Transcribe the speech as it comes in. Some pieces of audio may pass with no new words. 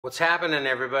What's happening,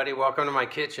 everybody? Welcome to my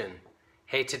kitchen.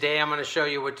 Hey, today I'm going to show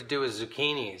you what to do with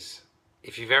zucchinis.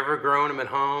 If you've ever grown them at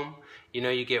home, you know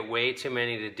you get way too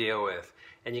many to deal with.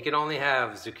 And you can only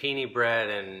have zucchini bread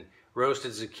and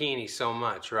roasted zucchini so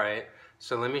much, right?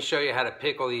 So let me show you how to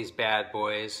pickle these bad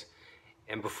boys.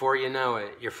 And before you know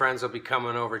it, your friends will be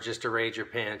coming over just to raid your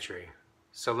pantry.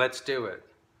 So let's do it.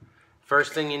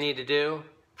 First thing you need to do,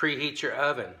 preheat your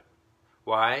oven.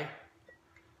 Why?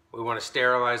 We want to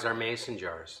sterilize our mason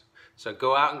jars. So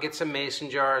go out and get some mason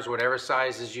jars, whatever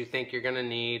sizes you think you're going to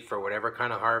need for whatever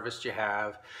kind of harvest you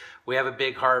have. We have a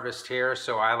big harvest here,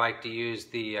 so I like to use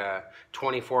the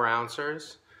 24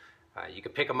 ounces. You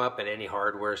can pick them up at any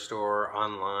hardware store,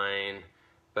 online,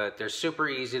 but they're super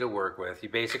easy to work with. You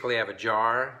basically have a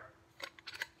jar,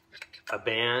 a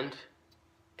band,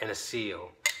 and a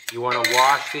seal. You want to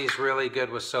wash these really good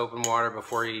with soap and water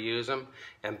before you use them,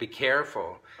 and be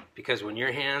careful because when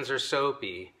your hands are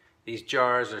soapy, these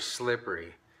jars are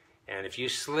slippery, and if you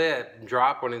slip and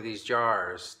drop one of these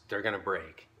jars, they're going to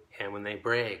break, and when they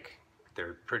break,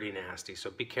 they're pretty nasty, so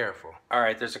be careful.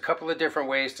 Alright, there's a couple of different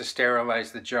ways to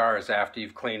sterilize the jars after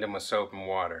you've cleaned them with soap and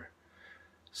water.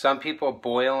 Some people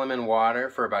boil them in water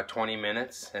for about 20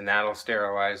 minutes, and that'll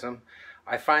sterilize them.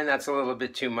 I find that's a little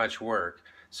bit too much work.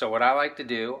 So what I like to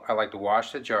do, I like to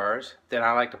wash the jars, then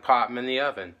I like to pop them in the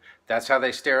oven. That's how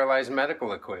they sterilize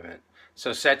medical equipment.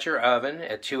 So set your oven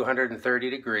at 230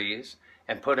 degrees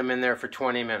and put them in there for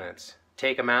 20 minutes.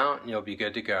 Take them out and you'll be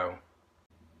good to go.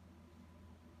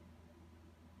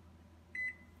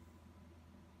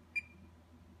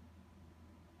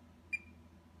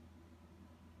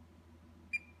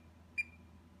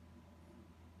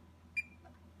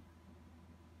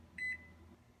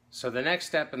 So the next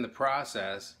step in the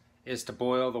process is to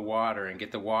boil the water and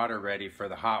get the water ready for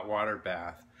the hot water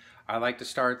bath. I like to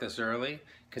start this early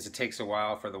because it takes a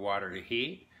while for the water to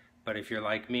heat, but if you're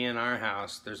like me in our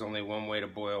house, there's only one way to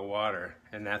boil water,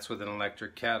 and that's with an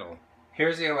electric kettle.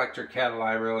 Here's the electric kettle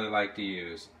I really like to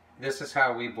use. This is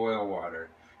how we boil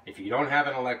water. If you don't have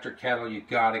an electric kettle, you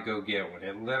gotta go get one.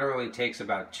 It literally takes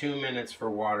about 2 minutes for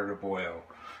water to boil.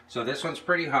 So this one's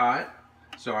pretty hot,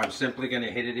 so I'm simply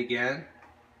gonna hit it again.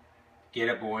 Get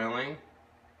it boiling,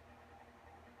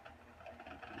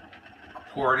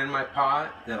 pour it in my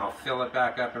pot, then I'll fill it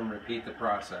back up and repeat the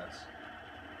process.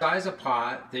 The size of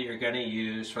pot that you're going to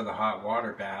use for the hot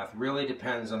water bath really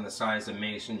depends on the size of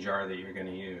mason jar that you're going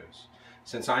to use.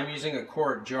 Since I'm using a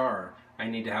quart jar, I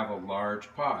need to have a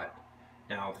large pot.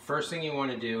 Now the first thing you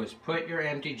want to do is put your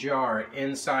empty jar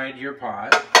inside your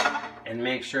pot and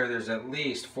make sure there's at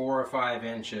least 4 or 5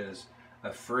 inches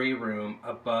of free room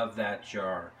above that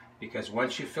jar. Because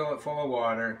once you fill it full of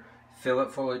water, fill it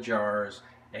full of jars,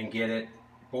 and get it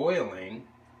boiling,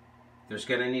 there's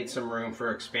going to need some room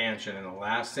for expansion. And the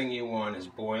last thing you want is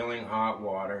boiling hot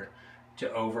water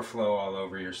to overflow all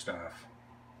over your stuff.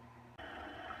 It's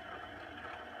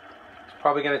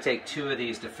probably going to take 2 of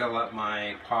these to fill up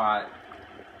my pot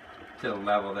to the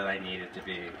level that I need it to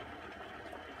be.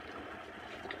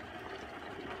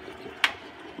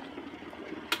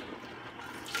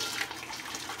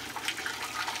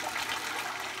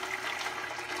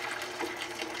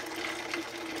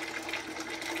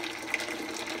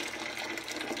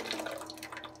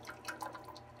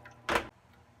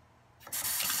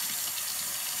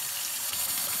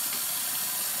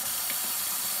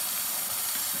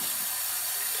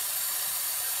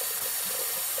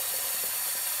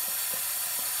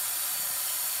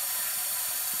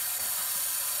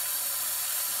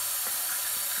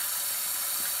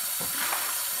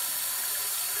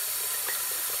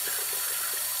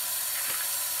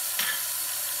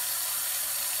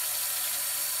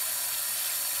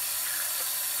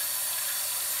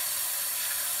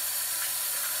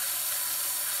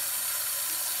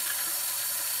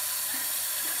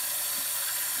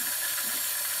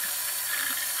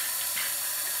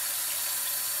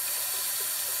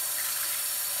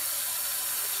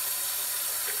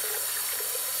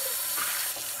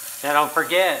 Now don't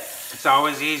forget, it's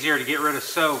always easier to get rid of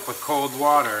soap with cold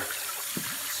water.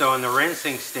 So in the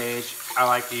rinsing stage, I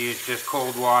like to use just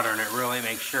cold water, and it really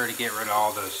makes sure to get rid of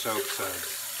all those soap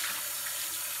suds.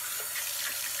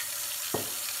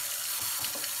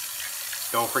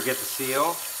 Don't forget the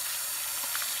seal.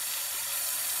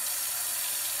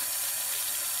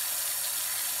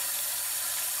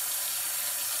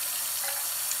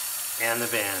 And the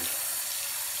band.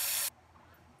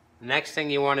 Next thing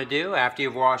you want to do after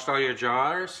you've washed all your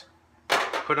jars,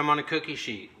 put them on a cookie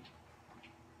sheet.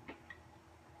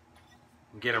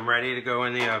 Get them ready to go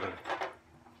in the oven.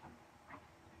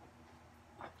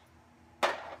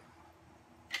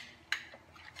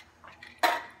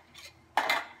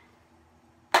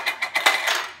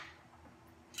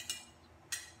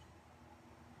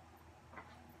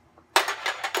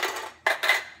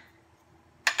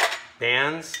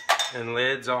 Bands and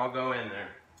lids all go in there.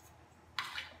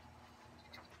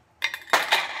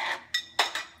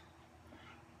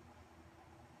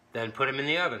 Then put them in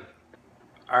the oven.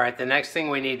 Alright, the next thing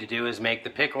we need to do is make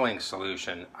the pickling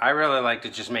solution. I really like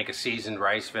to just make a seasoned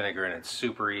rice vinegar, and it's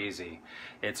super easy.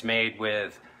 It's made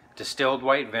with distilled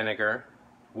white vinegar,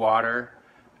 water,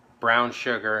 brown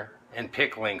sugar, and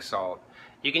pickling salt.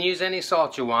 You can use any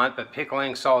salt you want, but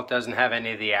pickling salt doesn't have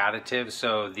any of the additives,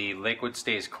 so the liquid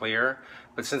stays clear.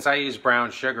 But since I use brown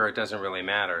sugar, it doesn't really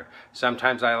matter.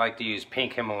 Sometimes I like to use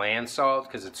pink Himalayan salt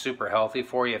because it's super healthy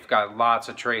for you. It's got lots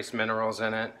of trace minerals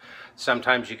in it.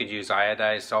 Sometimes you could use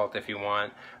iodized salt if you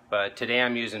want, but today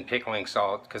I'm using pickling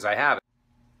salt because I have it.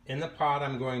 In the pot,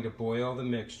 I'm going to boil the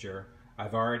mixture.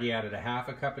 I've already added a half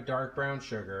a cup of dark brown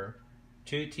sugar,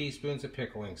 2 teaspoons of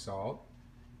pickling salt.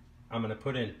 I'm going to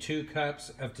put in 2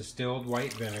 cups of distilled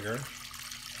white vinegar,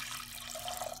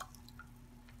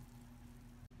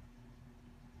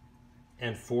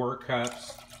 and 4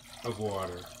 cups of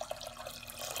water.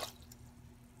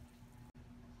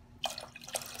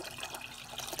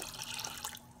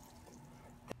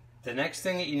 The next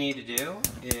thing that you need to do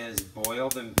is boil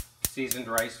the seasoned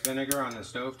rice vinegar on the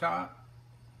stovetop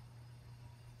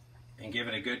and give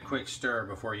it a good quick stir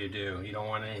before you do. You don't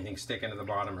want anything sticking to the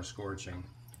bottom or scorching.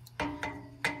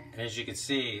 And as you can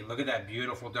see, look at that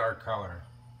beautiful dark color.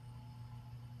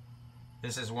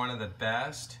 This is one of the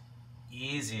best,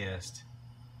 easiest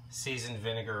seasoned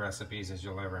vinegar recipes as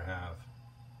you'll ever have.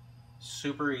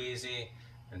 Super easy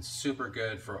and super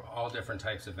good for all different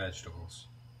types of vegetables.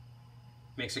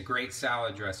 Makes a great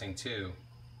salad dressing too.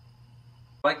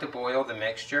 I like to boil the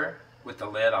mixture with the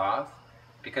lid off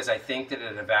because I think that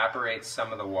it evaporates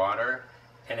some of the water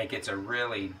and it gets a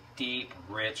really deep,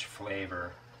 rich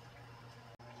flavor.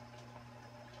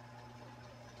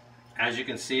 As you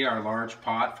can see, our large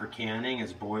pot for canning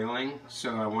is boiling,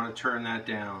 so I want to turn that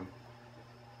down.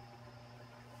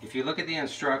 If you look at the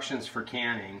instructions for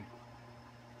canning,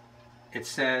 it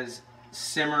says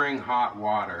simmering hot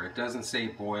water. It doesn't say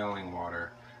boiling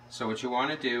water. So what you want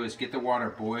to do is get the water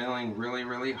boiling really,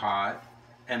 really hot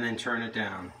and then turn it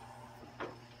down.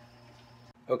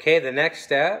 Okay, the next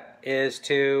step is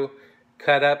to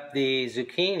cut up the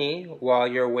zucchini while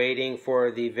you're waiting for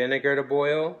the vinegar to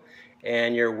boil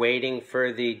and you're waiting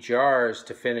for the jars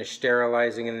to finish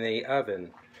sterilizing in the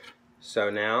oven. So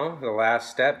now the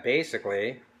last step,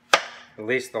 basically, at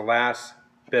least the last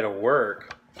bit of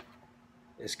work,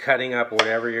 is cutting up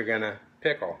whatever you're gonna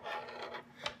pickle.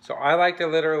 So I like to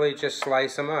literally just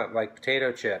slice them up like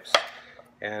potato chips.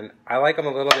 And I like them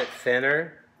a little bit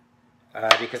thinner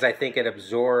because I think it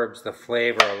absorbs the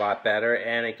flavor a lot better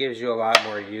and it gives you a lot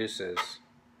more uses.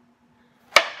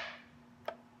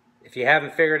 If you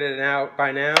haven't figured it out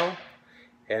by now,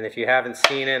 and if you haven't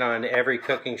seen it on every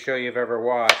cooking show you've ever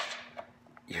watched,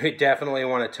 you definitely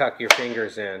want to tuck your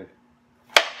fingers in.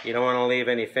 You don't want to leave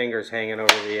any fingers hanging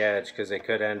over the edge because they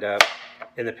could end up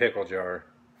in the pickle jar.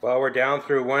 Well, we're down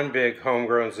through one big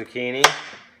homegrown zucchini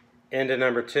into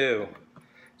number 2.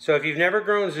 So if you've never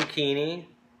grown zucchini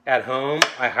at home,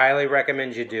 I highly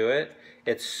recommend you do it.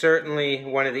 It's certainly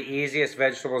one of the easiest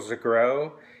vegetables to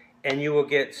grow, and you will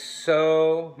get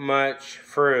so much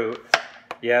fruit.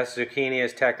 Yes, zucchini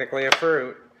is technically a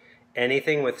fruit.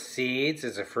 Anything with seeds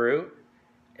is a fruit,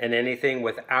 and anything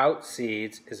without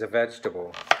seeds is a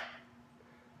vegetable.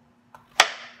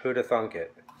 Who'd have thunk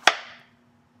it?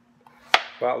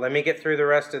 Well, let me get through the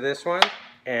rest of this one,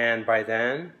 and by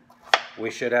then, we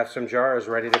should have some jars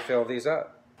ready to fill these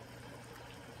up.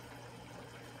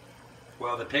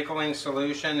 Well, the pickling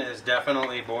solution is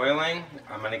definitely boiling.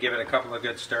 I'm going to give it a couple of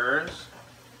good stirs,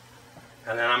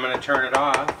 and then I'm going to turn it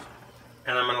off,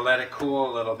 and I'm going to let it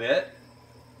cool a little bit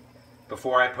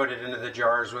before I put it into the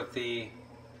jars with the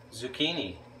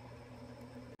zucchini.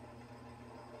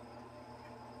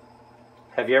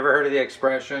 Have you ever heard of the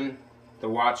expression, the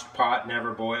watched pot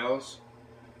never boils?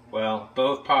 Well,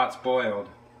 both pots boiled,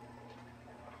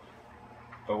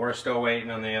 but we're still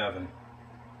waiting on the oven.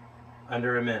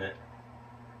 Under a minute.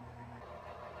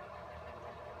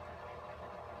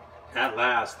 At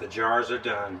last, the jars are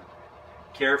done.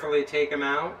 Carefully take them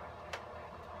out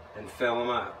and fill them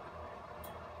up.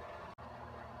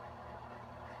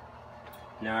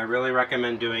 Now, I really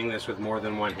recommend doing this with more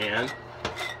than one hand,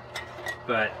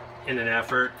 but in an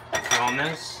effort to film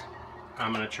this,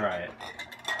 I'm going to try it.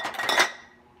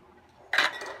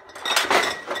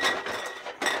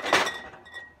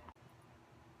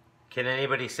 Can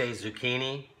anybody say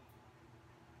zucchini?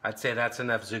 I'd say that's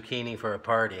enough zucchini for a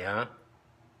party, huh?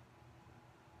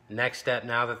 Next step,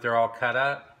 now that they're all cut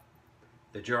up,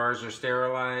 the jars are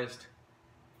sterilized,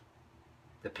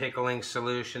 the pickling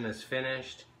solution is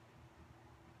finished,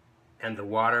 and the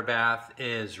water bath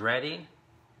is ready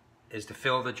is to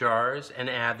fill the jars and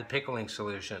add the pickling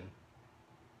solution.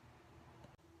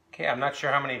 Okay, I'm not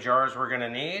sure how many jars we're going to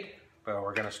need, but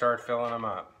we're going to start filling them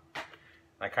up.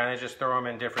 I kind of just throw them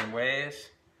in different ways,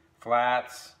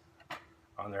 flats,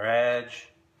 on their edge,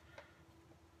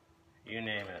 you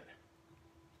name it.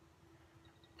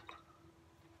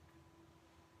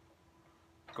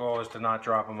 Goal is to not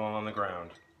drop them all on the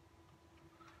ground.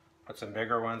 Put some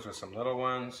bigger ones with some little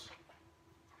ones.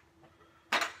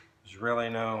 There's really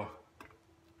no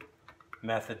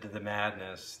method to the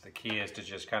madness. The key is to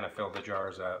just kind of fill the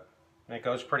jars up. And it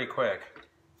goes pretty quick.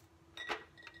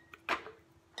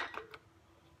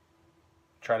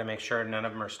 Try to make sure none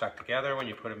of them are stuck together when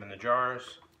you put them in the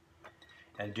jars.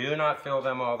 And do not fill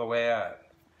them all the way up.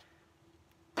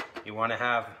 You want to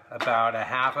have about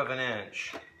 1/2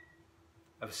 inch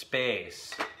of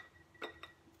space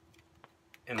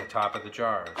in the top of the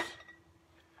jars.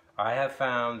 I have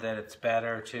found that it's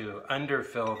better to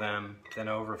underfill them than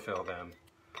overfill them.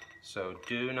 So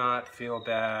do not feel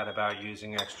bad about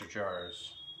using extra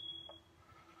jars.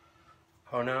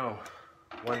 Oh no,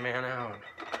 one man out,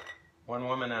 one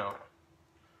woman out.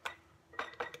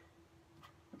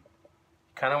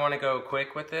 Kind of want to go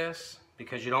quick with this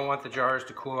because you don't want the jars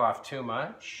to cool off too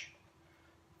much,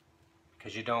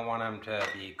 because you don't want them to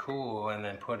be cool and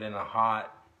then put in a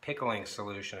hot pickling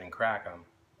solution and crack them.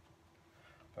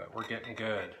 But we're getting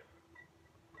good.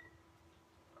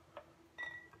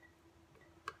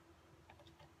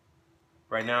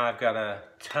 Right now I've got a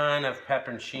ton of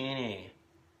pepperoncini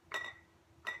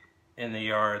in the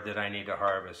yard that I need to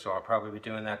harvest, so I'll probably be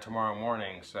doing that tomorrow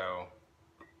morning. So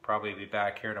probably be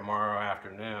back here tomorrow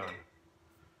afternoon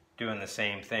doing the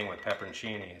same thing with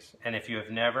pepperoncinis. And if you have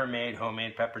never made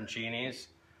homemade pepperoncinis,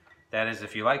 that is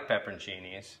if you like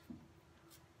pepperoncinis,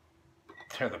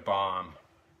 they're the bomb.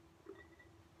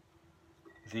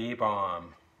 The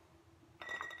bomb.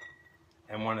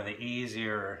 And one of the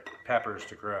easier peppers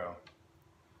to grow,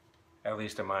 at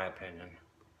least in my opinion.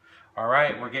 All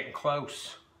right, we're getting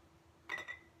close.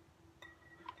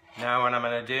 Now what I'm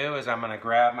going to do is I'm going to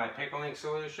grab my pickling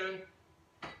solution.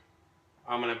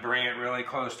 I'm going to bring it really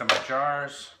close to my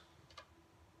jars.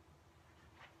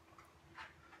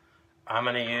 I'm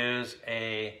going to use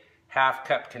a 1/2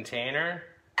 cup container,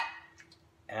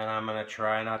 and I'm going to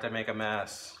try not to make a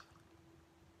mess.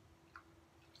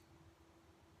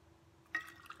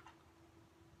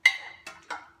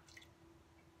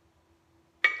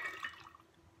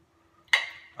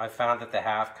 I found that the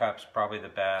 1/2 cup's probably the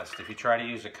best. If you try to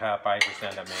use a cup, I just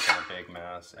end up making a big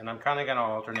mess. And I'm kind of going to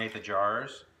alternate the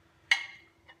jars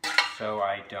so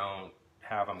I don't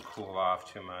have them cool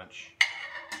off too much.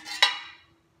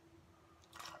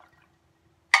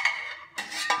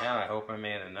 Man, I hope I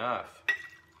made enough.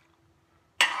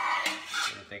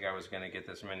 Didn't think I was going to get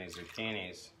this many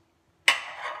zucchinis.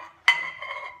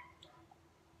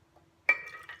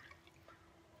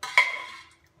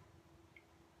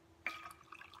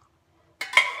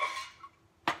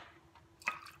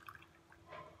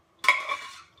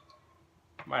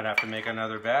 Might have to make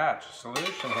another batch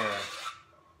solution here.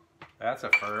 That's a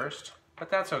first,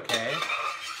 but that's okay,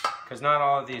 because not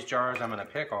all of these jars I'm going to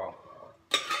pickle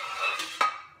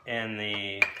in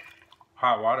the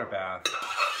hot water bath.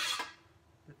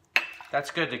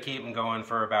 That's good to keep them going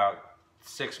for about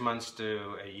 6 months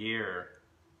to a year,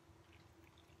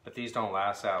 but these don't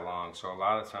last that long, so a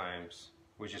lot of times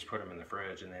we just put them in the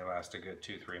fridge and they last a good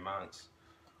 2-3 months.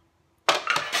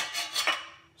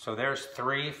 So there's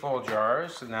 3 full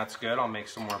jars, and that's good. I'll make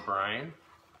some more brine.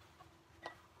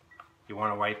 You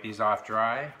want to wipe these off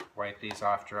dry. Wipe these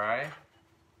off dry.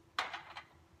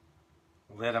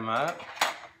 Lid them up.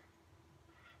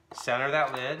 Center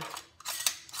that lid.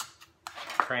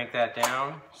 Crank that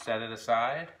down. Set it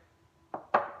aside.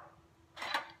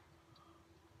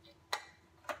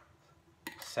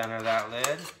 Center that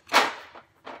lid.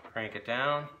 Crank it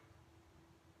down.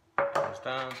 Almost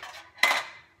done.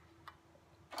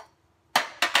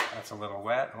 That's a little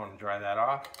wet. I want to dry that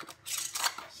off.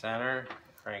 Center,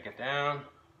 crank it down.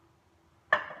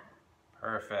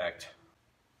 Perfect.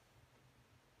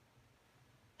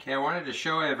 Okay, I wanted to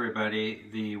show everybody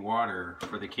the water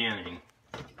for the canning.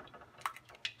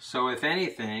 So if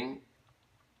anything,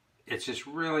 it's just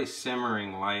really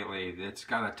simmering lightly. It's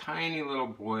got a tiny little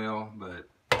boil, but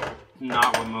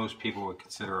not what most people would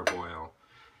consider a boil.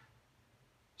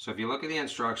 So if you look at the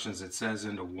instructions, it says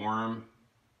into warm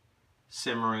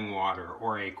simmering water,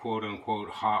 or a quote-unquote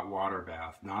hot water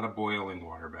bath, not a boiling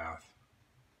water bath.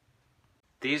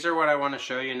 These are what I want to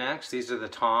show you next. These are the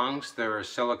tongs. They're a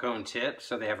silicone tip,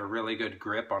 so they have a really good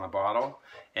grip on a bottle.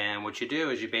 And what you do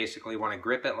is you basically want to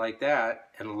grip it like that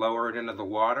and lower it into the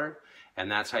water, and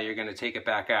that's how you're going to take it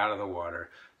back out of the water.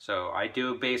 So I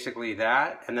do basically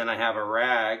that, and then I have a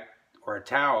rag or a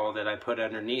towel that I put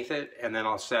underneath it, and then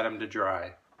I'll set them to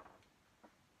dry.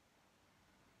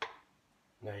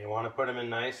 Now you want to put them in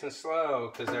nice and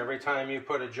slow, because every time you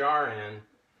put a jar in,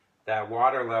 that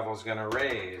water level is going to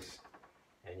raise.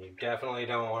 And you definitely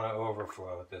don't want to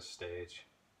overflow at this stage.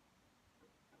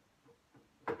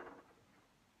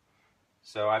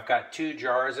 So I've got 2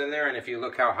 jars in there, and if you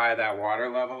look how high that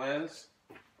water level is,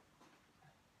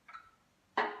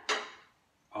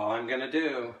 all I'm going to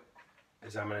do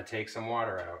is I'm going to take some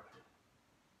water out,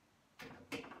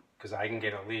 because I can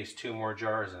get at least 2 more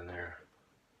jars in there.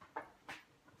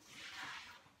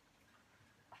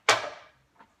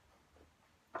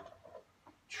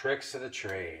 Tricks of the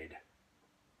trade.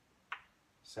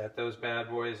 Set those bad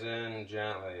boys in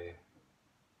gently.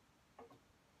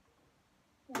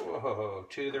 Whoa,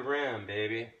 to the rim,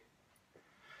 baby.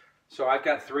 So I've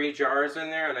got 3 jars in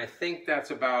there, and I think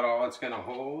that's about all it's going to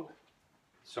hold.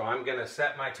 So I'm going to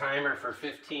set my timer for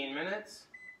 15 minutes.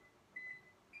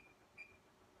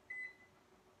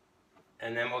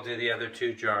 And then we'll do the other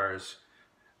 2 jars.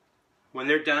 When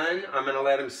they're done, I'm going to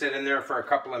let them sit in there for a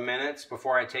couple of minutes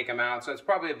before I take them out. So it's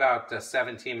probably about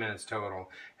 17 minutes total.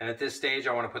 And at this stage,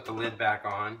 I want to put the lid back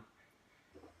on.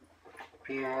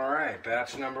 All right,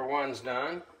 batch number 1's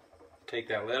done. Take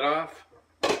that lid off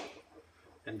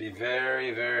and be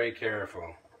very, very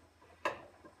careful.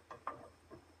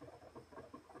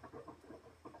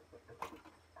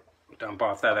 Dump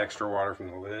off that extra water from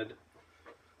the lid.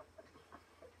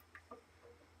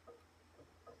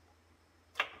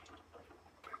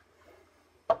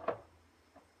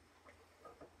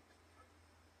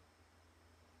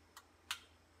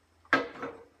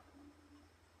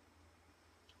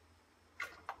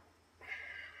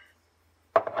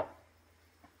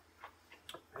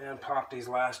 And pop these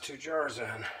last 2 jars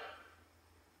in.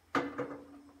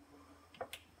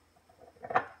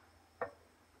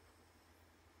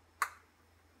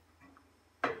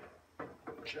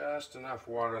 Just enough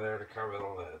water there to cover the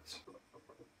lids.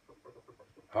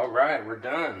 All right, we're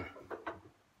done.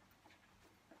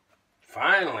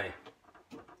 Finally.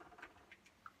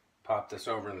 Pop this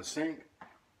over in the sink.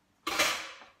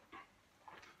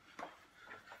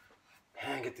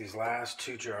 And get these last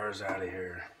 2 jars out of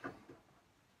here.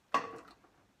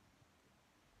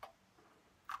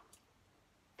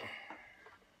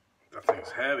 That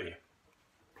thing's heavy.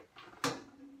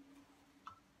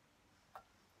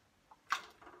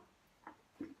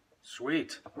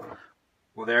 Sweet.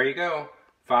 Well, there you go.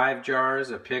 5 jars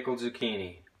of pickled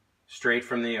zucchini, straight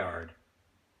from the yard.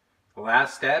 The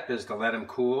last step is to let them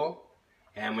cool,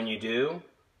 and when you do,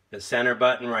 the center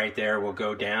button right there will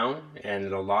go down and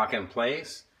it'll lock in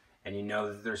place, and you know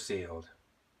that they're sealed.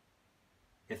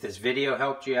 If this video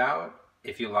helped you out,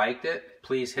 if you liked it,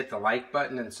 please hit the like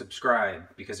button and subscribe,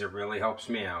 because it really helps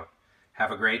me out.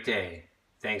 Have a great day.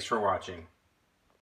 Thanks for watching.